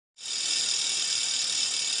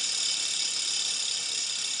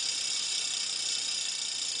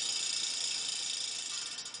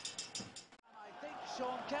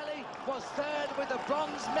was third with the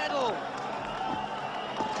bronze medal.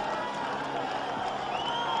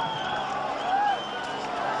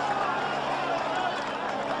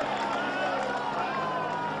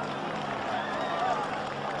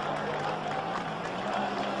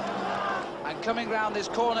 And coming round this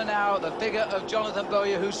corner now, the figure of Jonathan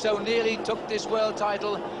Bowyer, who so nearly took this world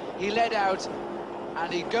title. He led out,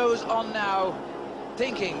 and he goes on now,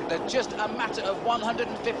 thinking that just a matter of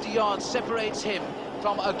 150 yards separates him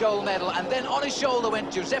from a gold medal. And then on his shoulder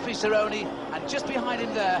went Giuseppe Saronni, and just behind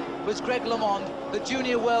him there was Greg LeMond, the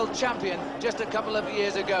junior world champion just a couple of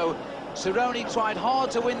years ago. Saronni tried hard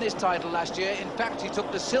to win this title last year. In fact, he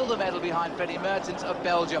took the silver medal behind Freddie Mertens of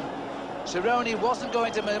Belgium. Saronni wasn't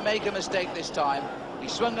going to make a mistake this time. He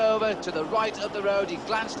swung over to the right of the road, he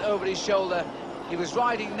glanced over his shoulder. He was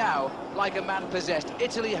riding now like a man possessed.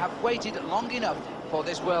 Italy have waited long enough for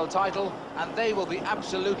this world title, and they will be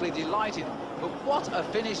absolutely delighted. But what a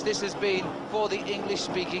finish this has been for the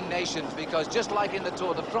English-speaking nations, because just like in the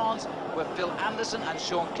Tour de France, where Phil Anderson and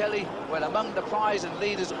Sean Kelly were among the prize and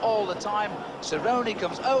leaders all the time, Saronni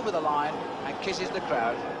comes over the line and kisses the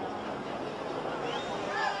crowd.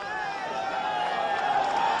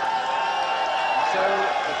 So,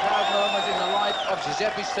 the proud moment in the life of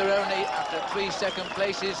Giuseppe Saronni after 3 second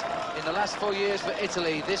places in the last 4 years for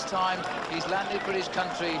Italy. This time, he's landed for his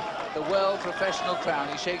country the world professional crown.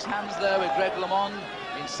 He shakes hands there with Greg LeMond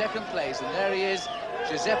in second place, and there he is,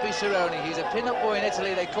 Giuseppe Saronni. He's a pin-up boy in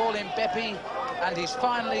Italy, they call him Beppe, and he's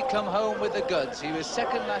finally come home with the goods. He was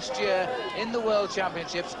second last year in the World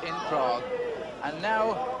Championships in Prague. And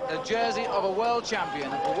now, the jersey of a world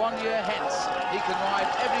champion, and for 1 year hence, he can ride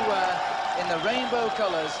everywhere in the rainbow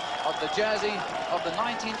colours of the jersey of the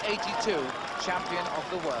 1982 champion of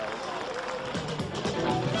the world.